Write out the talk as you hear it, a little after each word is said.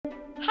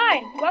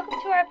Hi, welcome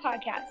to our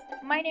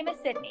podcast. My name is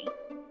Sydney.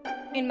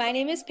 And my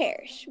name is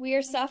Parrish. We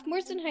are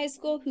sophomores in high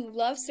school who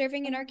love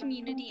serving in our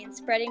community and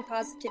spreading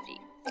positivity.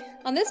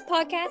 On this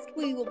podcast,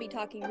 we will be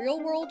talking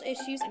real-world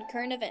issues and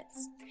current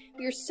events.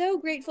 We are so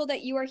grateful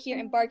that you are here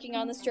embarking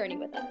on this journey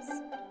with us.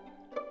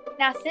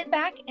 Now sit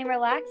back and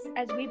relax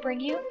as we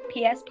bring you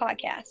PS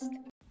Podcast.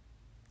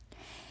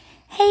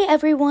 Hey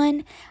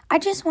everyone, I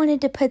just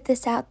wanted to put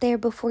this out there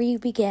before you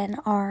begin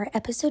our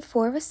episode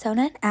 4 with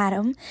Sona and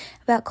Adam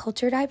about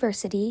culture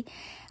diversity.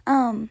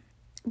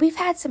 We've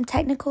had some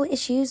technical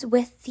issues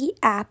with the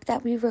app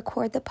that we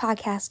record the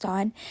podcast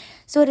on,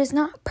 so it is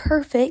not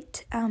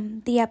perfect.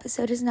 The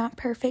episode is not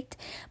perfect,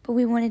 but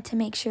we wanted to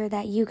make sure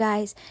that you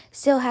guys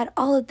still had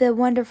all of the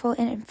wonderful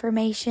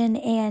information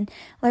and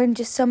learned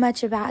just so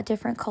much about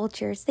different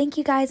cultures. Thank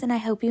you guys, and I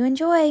hope you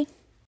enjoy.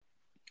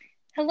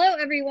 Hello,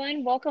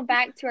 everyone. Welcome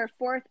back to our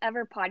 4th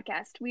ever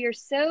podcast. We are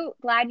so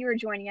glad you are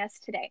joining us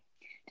today.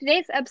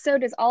 Today's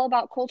episode is all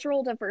about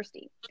cultural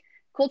diversity.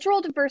 Cultural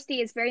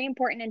diversity is very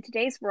important in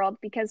today's world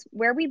because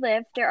where we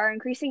live, there are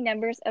increasing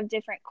numbers of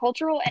different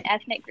cultural and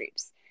ethnic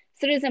groups.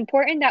 So it is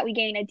important that we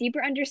gain a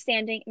deeper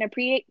understanding and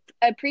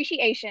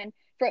appreciation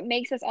for what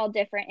makes us all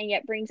different and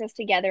yet brings us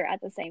together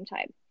at the same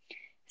time.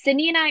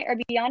 Sydney and I are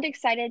beyond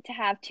excited to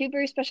have 2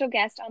 very special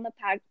guests on the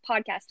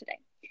podcast today.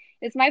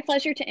 It's my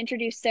pleasure to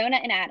introduce Sona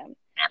and Adam.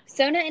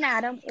 Sona and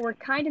Adam were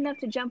kind enough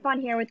to jump on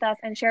here with us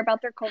and share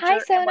about their culture. Hi,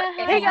 Sona.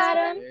 Hey,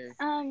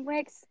 Adam.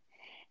 We're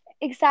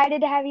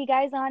excited to have you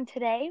guys on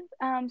today.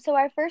 So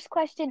our first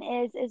question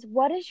is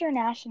what is your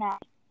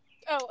nationality?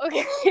 Oh,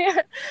 okay.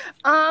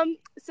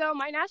 So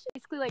my nationality is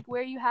basically like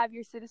where you have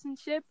your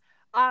citizenship.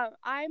 My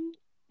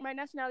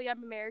nationality,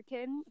 I'm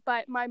American,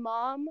 but my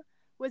mom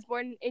was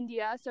born in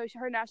India, so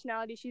her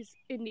nationality, she's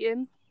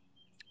Indian.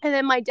 And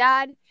then my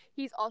dad,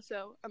 he's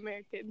also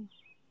American.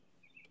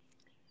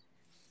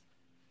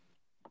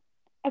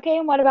 Okay,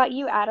 and what about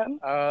you, Adam?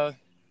 I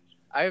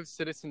have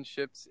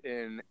citizenships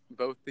in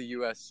both the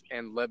U.S.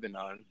 and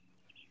Lebanon.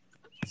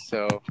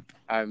 So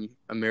I'm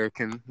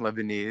American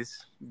Lebanese.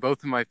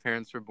 Both of my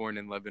parents were born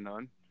in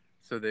Lebanon,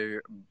 so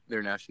their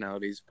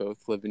nationalities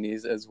both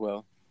Lebanese as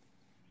well.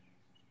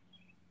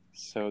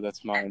 So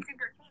that's mine.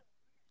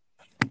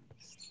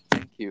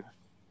 Thank you.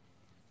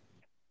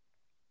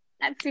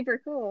 That's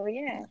super cool,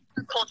 yeah.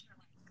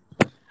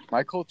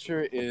 My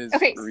culture is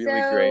really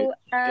so, great.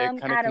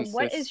 Adam,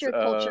 what is your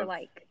culture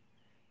like?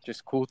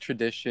 Just cool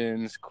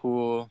traditions,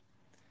 cool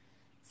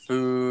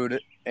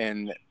food,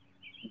 and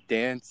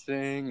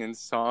dancing and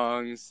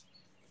songs.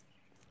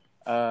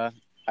 I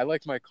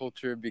like my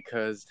culture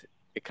because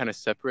it kind of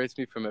separates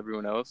me from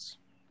everyone else,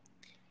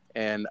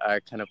 and I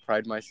kind of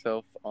pride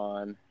myself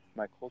on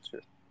my culture.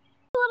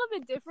 A little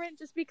bit different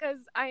just because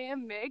I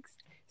am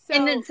mixed. So,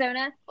 and then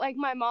Sona? Like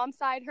my mom's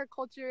side, her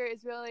culture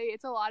is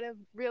it's a lot of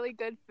really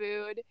good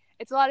food.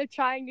 It's a lot of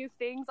trying new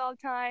things all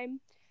the time.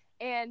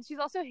 And she's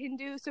also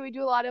Hindu, so we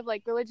do a lot of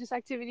like religious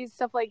activities,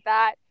 stuff like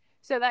that.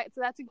 So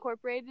that's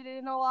incorporated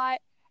in a lot.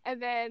 And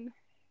then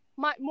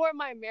my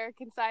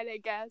American side, I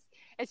guess,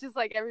 it's just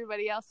like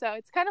everybody else. So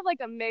it's kind of like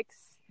a mix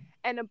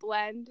and a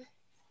blend.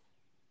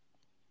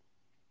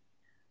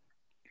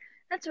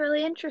 That's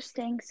really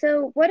interesting.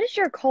 So what does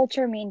your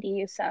culture mean to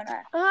you,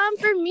 Sona?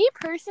 For me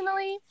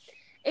personally,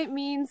 it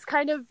means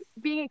kind of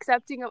being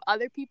accepting of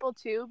other people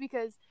too,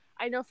 because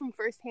I know from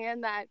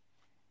firsthand that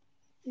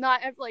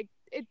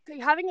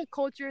having a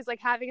culture is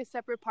like having a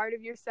separate part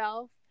of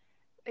yourself,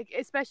 like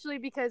especially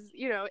because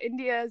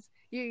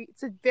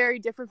it's very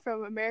different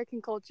from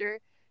American culture.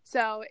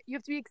 So you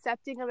have to be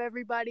accepting of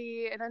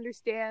everybody and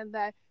understand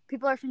that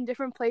people are from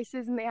different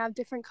places and they have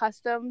different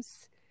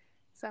customs.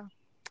 So.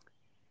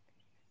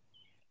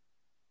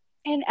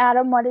 And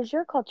Adam, what does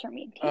your culture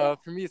mean to you?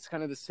 For me, it's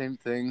kind of the same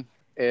thing.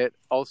 It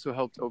also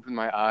helped open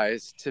my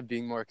eyes to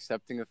being more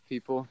accepting of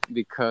people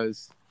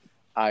because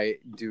I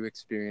do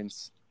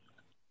experience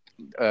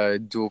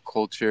dual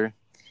culture,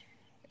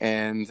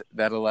 and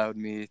that allowed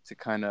me to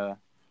kind of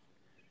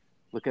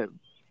look at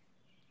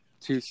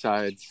 2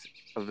 sides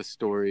of the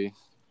story.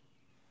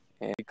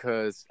 And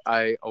because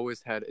I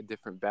always had a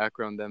different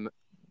background than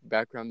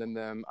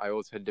them, I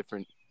always had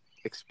different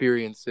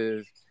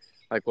experiences.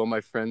 Like while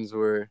my friends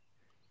were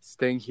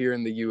staying here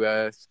in the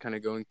U.S., kind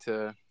of going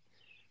to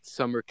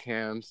summer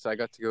camps, I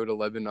got to go to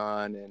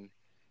Lebanon and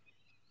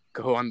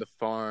go on the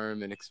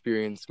farm and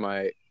experience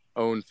my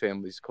own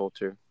family's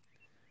culture.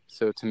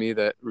 So to me,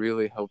 that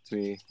really helped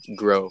me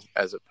grow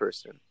as a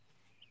person.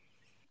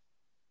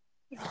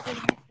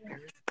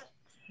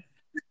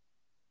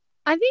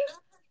 I think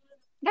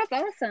that's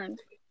awesome.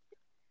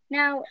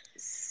 Now,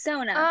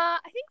 Sona, I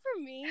think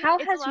for me, how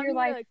has your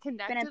life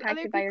been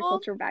impacted by your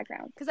cultural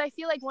background? Because I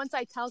feel like once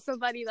I tell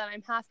somebody that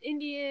I'm half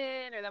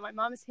Indian or that my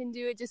mom is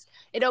Hindu,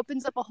 it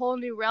opens up a whole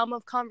new realm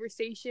of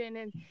conversation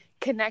and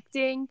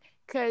connecting.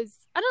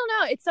 Because I don't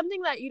know, it's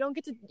something that you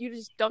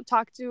just don't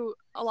talk to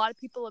a lot of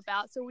people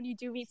about. So when you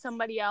do meet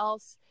somebody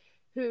else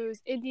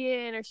who's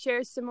Indian or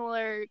shares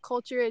similar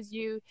culture as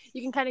you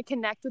can kind of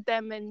connect with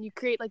them and you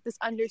create like this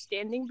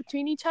understanding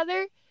between each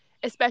other,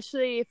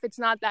 especially if it's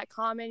not that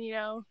common,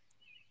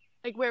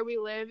 like where we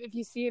live. If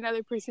you see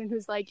another person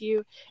who's like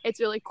you, it's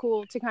really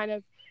cool to kind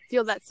of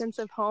feel that sense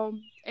of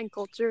home and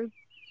culture.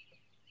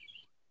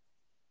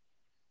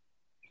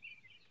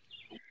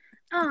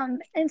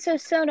 And so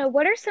Sona,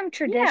 what are some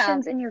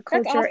traditions in your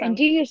that's culture, awesome. and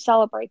do you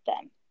celebrate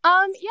them?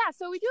 Yeah,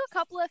 so we do a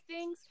couple of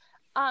things.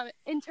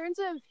 In terms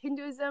of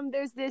Hinduism,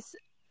 there's this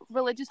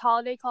religious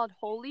holiday called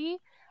Holi.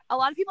 A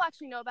lot of people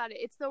actually know about it.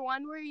 It's the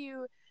one where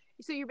you're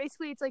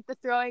basically, it's like the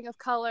throwing of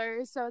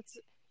colors. So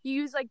you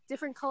use like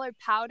different colored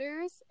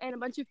powders, and a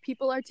bunch of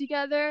people are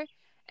together,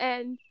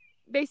 and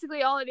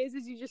basically all it is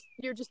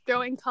you're just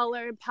throwing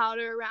color and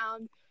powder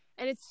around,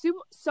 and it's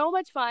so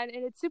much fun,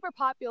 and it's super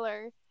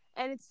popular,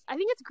 and I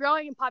think it's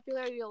growing in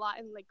popularity a lot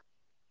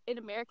in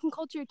American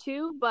culture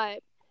too,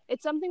 but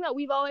it's something that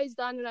we've always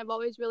done and I've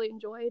always really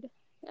enjoyed,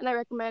 and I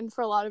recommend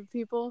for a lot of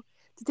people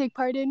to take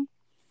part in.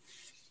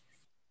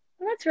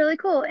 Well, that's really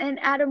cool. And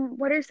Adam,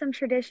 what are some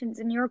traditions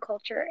in your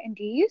culture, and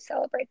do you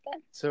celebrate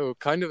them? So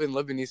kind of in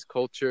Lebanese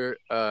culture,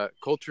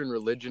 culture and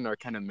religion are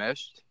kind of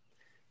meshed.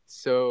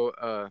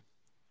 So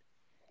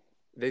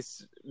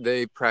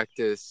they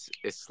practice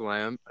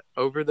Islam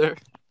over there.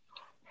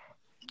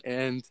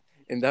 And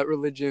in that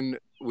religion,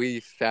 we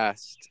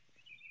fast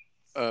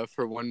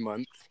for 1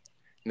 month,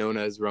 known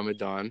as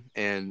Ramadan,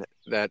 and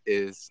that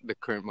is the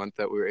current month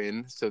that we're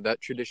in. So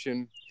that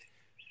tradition,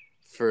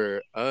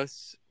 for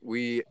us,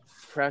 we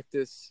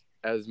practice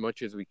as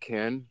much as we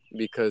can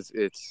because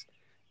it's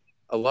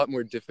a lot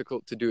more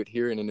difficult to do it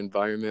here in an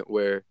environment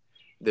where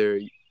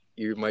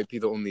you might be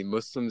the only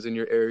Muslims in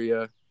your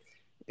area,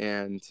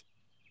 and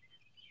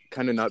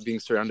kind of not being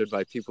surrounded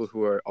by people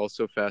who are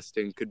also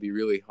fasting could be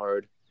really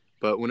hard.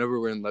 But whenever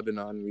we're in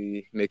Lebanon,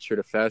 we make sure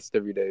to fast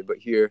every day. But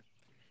here,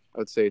 I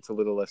would say it's a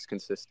little less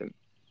consistent.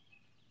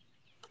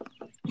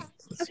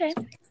 Okay,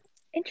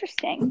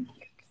 interesting.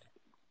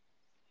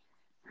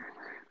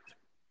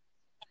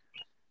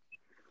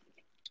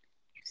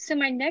 So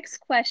my next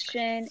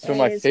question So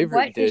my is, favorite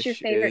what is your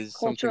dish favorite is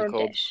something cultural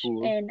called dish?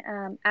 fool,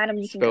 And Adam,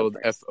 you can go spelled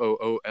first.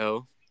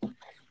 Fool.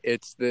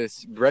 It's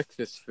this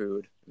breakfast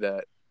food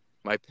that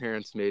my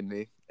parents made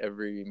me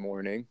every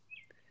morning.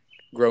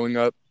 Growing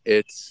up,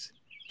 it's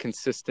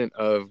consistent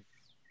of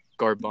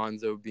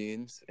garbanzo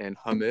beans and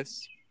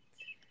hummus,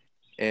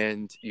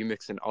 and you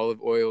mix in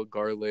olive oil,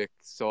 garlic,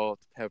 salt,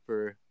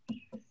 pepper,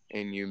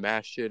 and you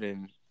mash it,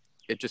 and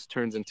it just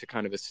turns into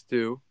kind of a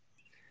stew.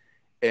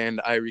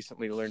 And I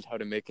recently learned how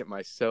to make it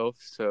myself,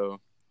 so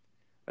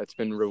that's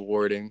been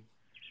rewarding.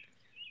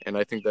 And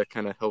I think that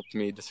kind of helped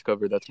me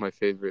discover that's my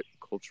favorite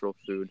cultural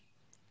food.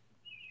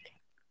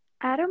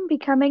 Adam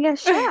becoming a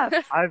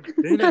chef. I've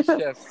been a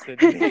chef,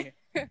 Sydney.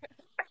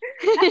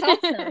 That's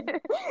awesome.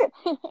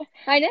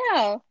 I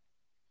know.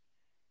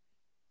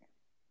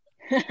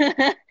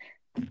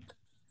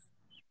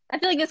 I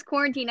feel like this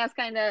quarantine has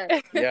kind of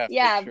Yeah,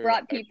 for sure.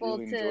 brought I people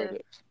really enjoyed to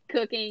it.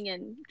 cooking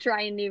and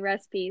trying new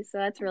recipes, so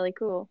that's really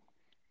cool.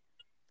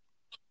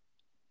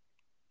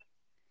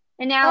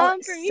 And now,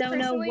 For me Sona,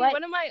 personally, what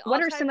one of my are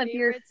all-time some of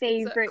your favorites,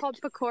 favorite it's called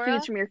pakora.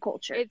 foods from your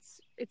culture? It's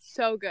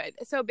so good.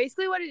 So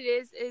basically what it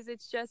is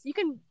it's just, you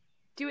can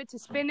do it to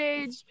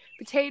spinach,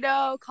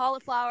 potato,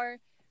 cauliflower.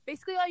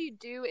 Basically all you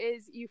do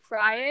is you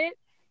fry it,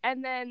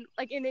 and then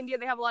like in India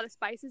they have a lot of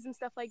spices and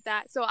stuff like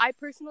that. So I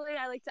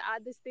like to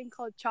add this thing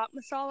called chaat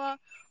masala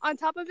on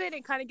top of it.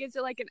 It kind of gives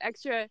it like an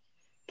extra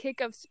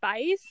kick of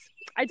spice.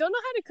 I don't know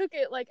how to cook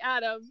it like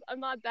Adam. I'm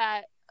not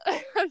that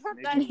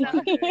Maybe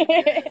one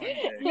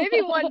day.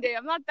 Maybe one day.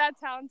 I'm not that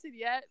talented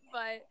yet,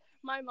 but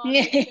my mom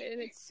makes it and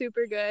it's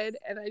super good,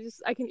 and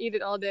I can eat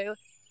it all day.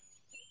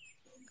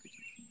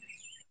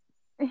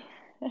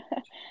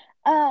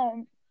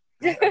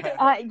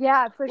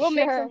 Yeah, for We'll sure.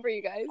 make some for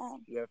you guys.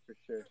 Yeah, for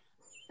sure.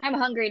 I'm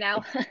hungry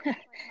now. Like my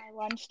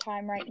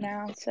lunchtime right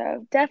now,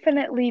 so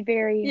definitely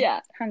very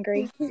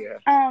hungry. Yeah.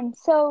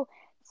 So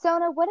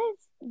Sona, what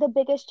is the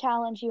biggest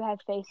challenge you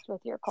have faced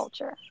with your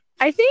culture?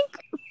 I think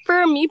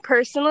for me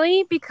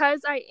personally,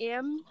 because I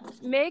am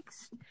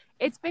mixed,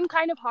 it's been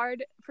kind of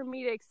hard for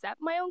me to accept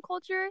my own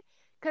culture,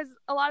 because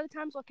a lot of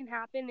times what can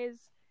happen is,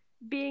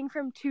 being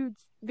from two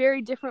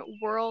very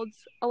different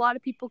worlds, a lot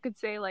of people could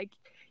say like,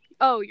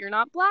 oh, you're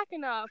not black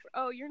enough,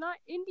 or, oh, you're not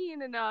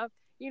Indian enough,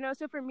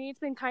 so for me it's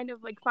been kind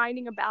of like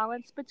finding a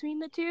balance between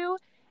the two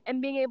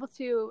and being able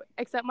to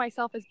accept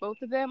myself as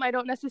both of them. I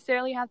don't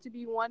necessarily have to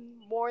be one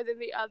more than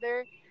the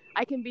other.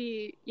 I can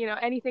be,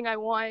 anything I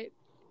want,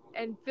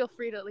 and feel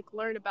free to like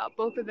learn about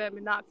both of them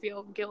and not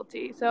feel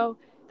guilty. So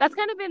that's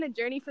kind of been a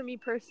journey for me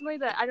personally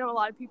that I know a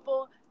lot of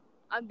people,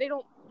 they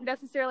don't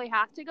necessarily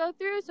have to go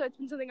through. So it's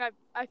been something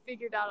I've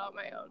figured out on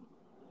my own.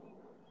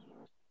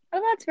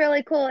 Oh, that's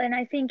really cool, and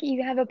I think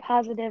you have a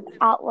positive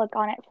outlook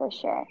on it for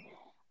sure.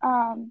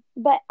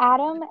 But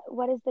Adam,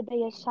 what is the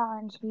biggest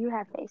challenge you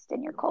have faced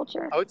in your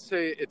culture? I would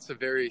say it's a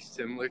very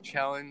similar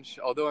challenge,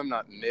 although I'm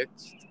not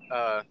mixed.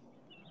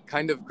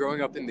 Kind of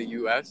growing up in the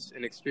U.S.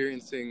 and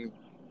experiencing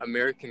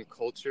American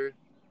culture,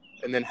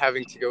 and then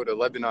having to go to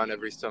Lebanon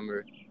every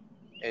summer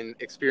and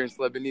experience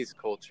Lebanese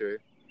culture,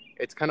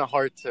 it's kind of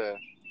hard to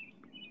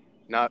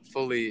not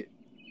fully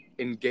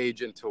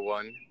engage into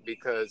one,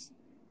 because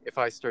if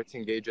I start to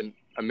engage in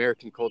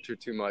American culture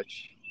too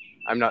much,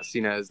 I'm not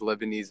seen as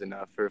Lebanese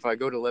enough. Or if I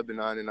go to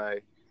Lebanon and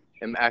I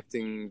am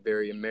acting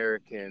very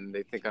American,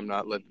 they think I'm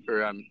not I'm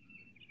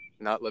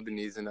not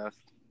Lebanese enough.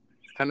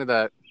 It's kind of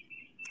that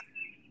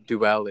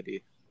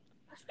duality.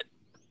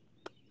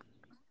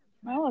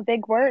 Oh, a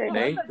big word.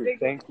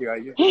 Thank you. I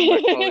used it in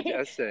my college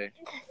essay.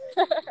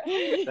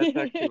 That's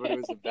actually what it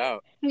was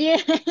about. Yeah.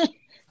 That's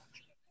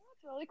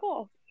really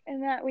cool.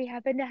 And that we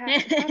happen to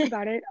have to talk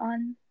about it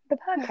on the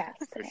podcast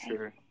For today.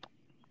 sure.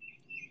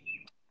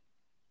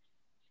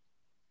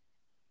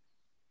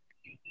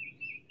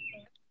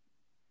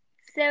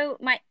 So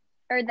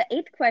the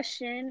eighth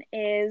question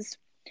is,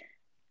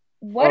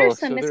 what are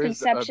some there's a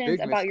misconceptions big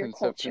about your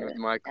misconception culture?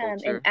 with my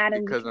culture And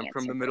Adam, because you can I'm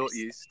from answer the Middle first.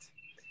 East,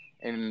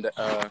 and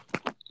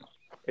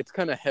it's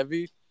kind of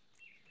heavy,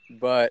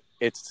 but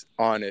it's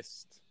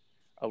honest.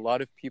 A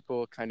lot of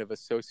people kind of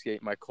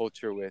associate my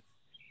culture with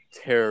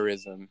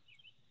terrorism,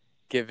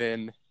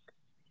 given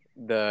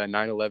the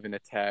 9/11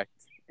 attack,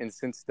 and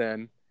since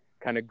then,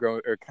 kind of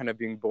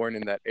being born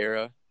in that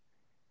era,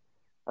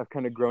 I've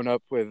kind of grown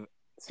up with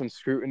some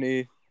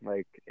scrutiny,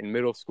 like in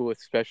middle school,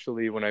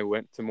 especially when I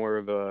went to more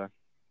of a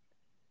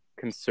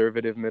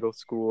conservative middle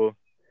school.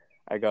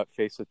 I got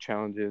faced with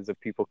challenges of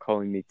people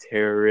calling me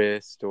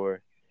terrorist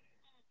or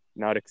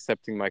not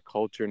accepting my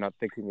culture, not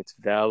thinking it's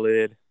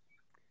valid.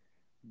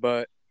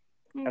 But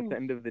at the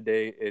end of the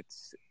day,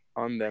 it's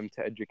on them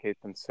to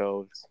educate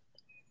themselves,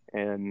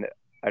 and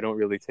I don't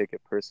really take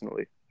it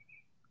personally.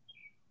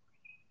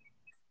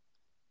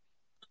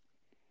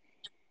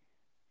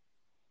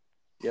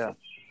 Yeah.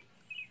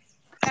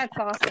 That's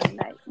awesome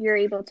that you're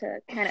able to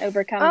kind of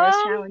overcome those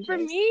challenges. For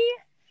me,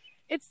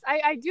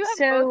 I do have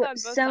So, both on both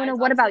Sona, sides.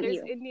 what Obviously, about there's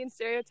you? Indian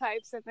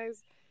stereotypes and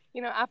there's,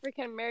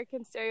 African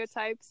American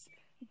stereotypes.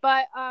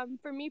 But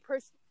for me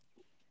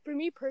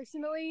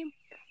personally,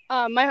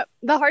 the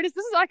hardest.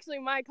 This is actually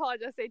my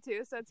college essay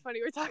too, so it's funny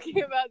we're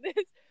talking about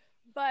this.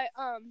 But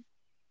I've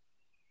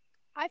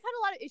had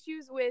a lot of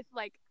issues with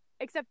like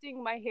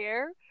accepting my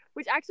hair,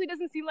 which actually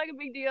doesn't seem like a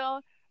big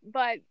deal.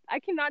 But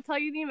I cannot tell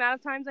you the amount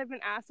of times I've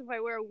been asked if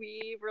I wear a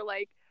weave or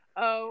like,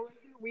 oh,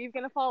 is your weave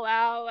gonna fall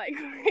out, like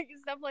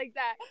stuff like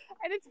that.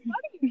 And it's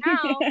funny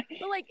now,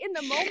 but like in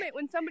the moment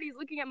when somebody's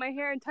looking at my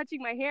hair and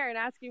touching my hair and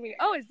asking me,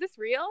 oh, is this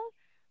real?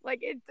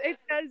 Like it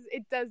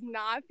does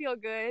not feel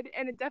good,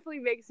 and it definitely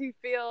makes me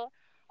feel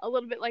a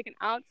little bit like an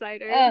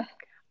outsider. I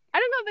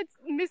don't know if that's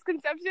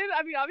misconception.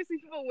 I mean, obviously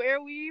people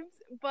wear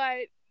weaves,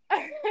 but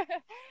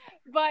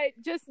but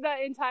just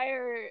the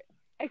entire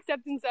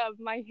acceptance of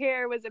my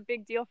hair was a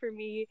big deal for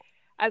me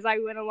as I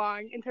went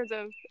along in terms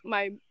of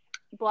my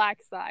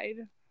black side.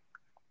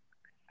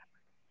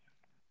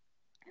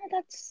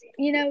 That's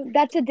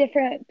a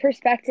different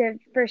perspective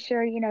for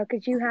sure,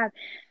 because you have,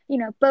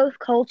 both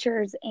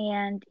cultures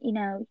and,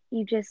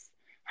 you just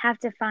have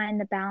to find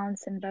the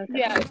balance in both of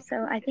them.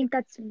 So I think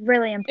that's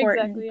really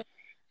important. Exactly.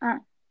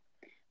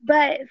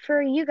 But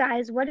for you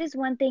guys, what is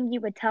one thing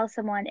you would tell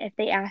someone if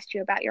they asked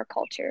you about your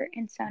culture?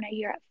 And Sona,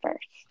 you're up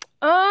first.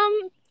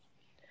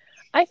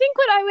 I think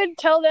what I would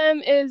tell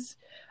them is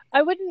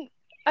I would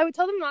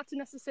tell them not to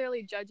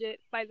necessarily judge it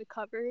by the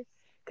cover,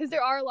 because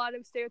there are a lot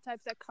of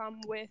stereotypes that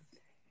come with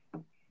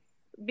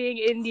being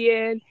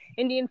Indian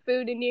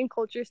food, Indian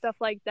culture, stuff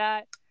like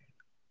that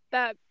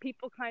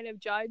people kind of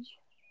judge.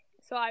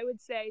 So I would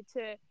say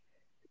to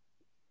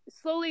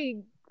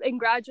slowly and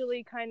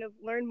gradually kind of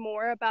learn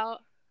more about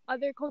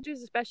other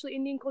cultures, especially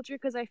Indian culture,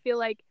 because I feel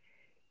like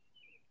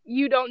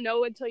you don't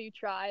know until you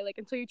try. Like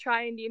until you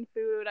try Indian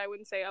food, I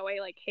wouldn't say, oh, I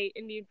like hate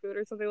Indian food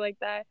or something like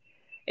that.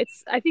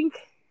 I think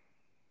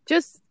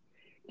just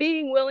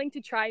being willing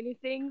to try new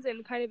things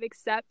and kind of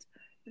accept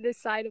this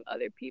side of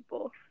other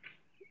people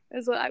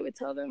is what I would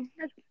tell them.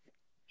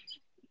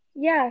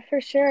 Yeah, for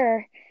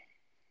sure.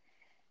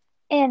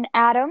 And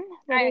Adam,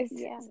 what is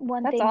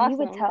one thing you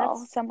would tell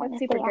someone if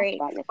they asked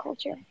about your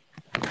culture?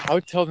 I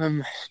would tell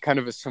them kind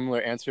of a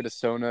similar answer to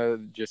Sona,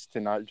 just to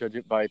not judge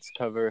it by its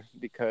cover,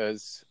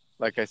 because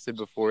like I said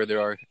before,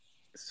 there are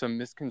some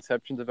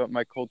misconceptions about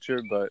my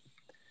culture, but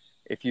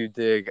if you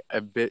dig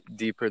a bit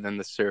deeper than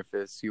the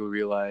surface, you'll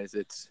realize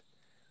it's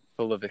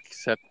full of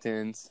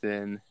acceptance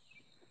and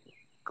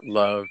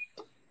love.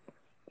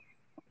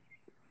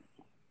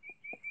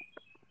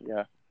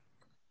 Yeah.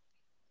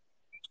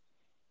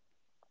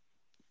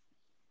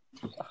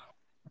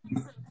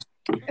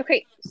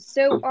 Okay,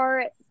 so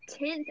our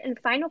 10th and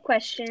final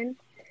question,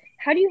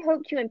 how do you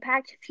hope to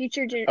impact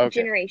future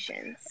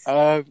generations?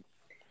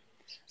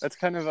 That's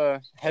kind of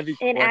a heavy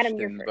and question,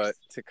 Adam, but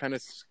to kind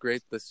of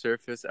scrape the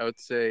surface, I would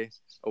say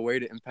a way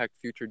to impact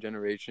future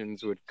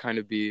generations would kind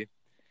of be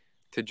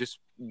to just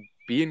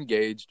be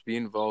engaged, be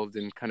involved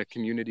in kind of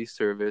community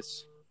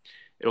service.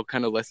 It'll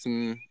kind of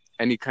lessen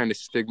any kind of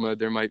stigma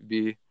there might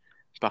be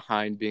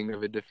behind being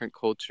of a different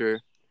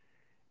culture.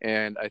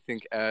 And I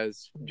think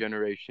as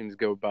generations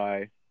go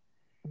by,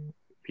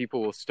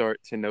 people will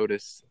start to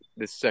notice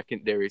the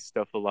secondary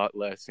stuff a lot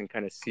less and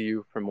kind of see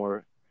you for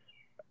more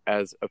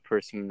as a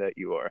person that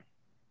you are.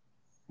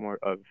 More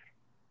of,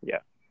 yeah.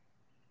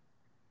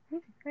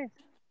 Okay.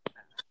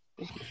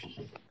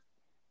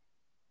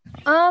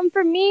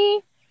 For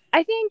me,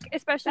 I think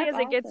especially That's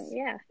as it gets awesome,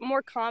 yeah.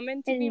 more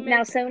common to be And now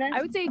mixed, Sona?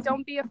 I would say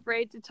don't be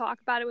afraid to talk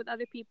about it with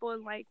other people.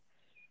 And like,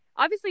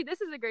 obviously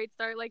this is a great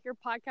start. Like, your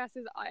podcast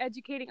is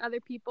educating other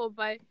people,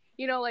 but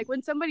you know, like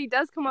when somebody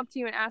does come up to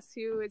you and asks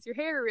you, is your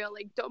hair real?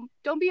 Like,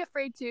 don't be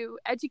afraid to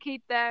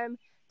educate them,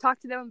 talk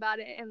to them about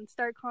it, and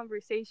start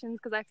conversations,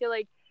 because I feel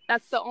like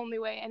that's the only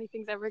way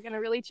anything's ever going to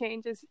really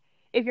change, is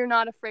if you're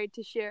not afraid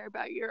to share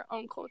about your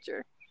own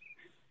culture.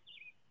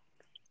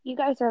 You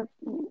guys are,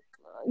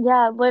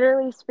 yeah,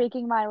 literally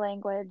speaking my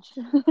language.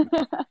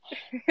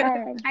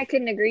 I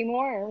couldn't agree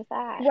more with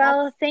that.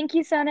 Well, thank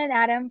you, Sona and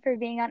Adam, for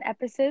being on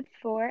episode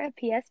 4 of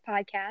PS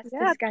Podcast,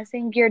 Yeah.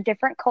 discussing your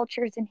different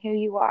cultures and who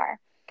you are.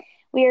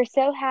 We are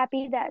so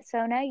happy that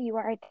Sona, you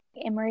are at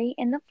Emory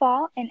in the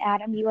fall, and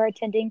Adam, you are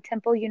attending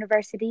Temple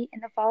University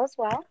in the fall as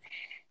well.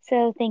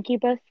 So thank you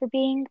both for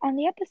being on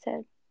the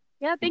episode.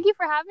 Yeah, thank you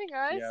for having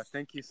us. Yeah,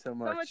 thank you so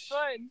much. So much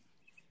fun.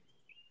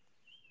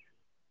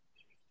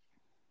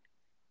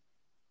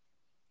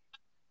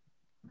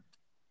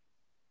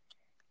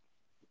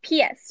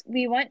 P.S.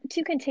 We want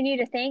to continue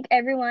to thank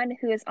everyone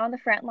who is on the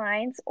front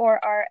lines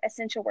or are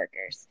essential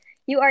workers.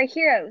 You are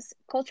heroes.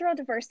 Cultural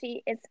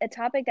diversity is a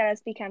topic that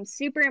has become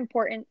super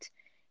important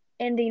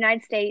in the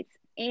United States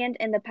and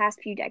in the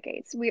past few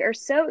decades. We are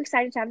so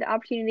excited to have the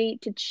opportunity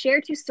to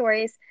share 2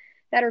 stories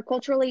that are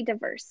culturally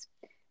diverse.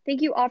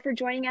 Thank you all for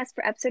joining us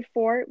for episode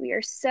 4. We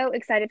are so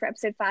excited for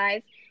episode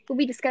 5. We'll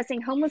be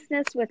discussing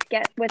homelessness with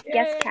guest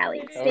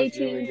Callie. Stay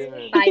tuned. Really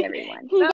good. Bye, everyone.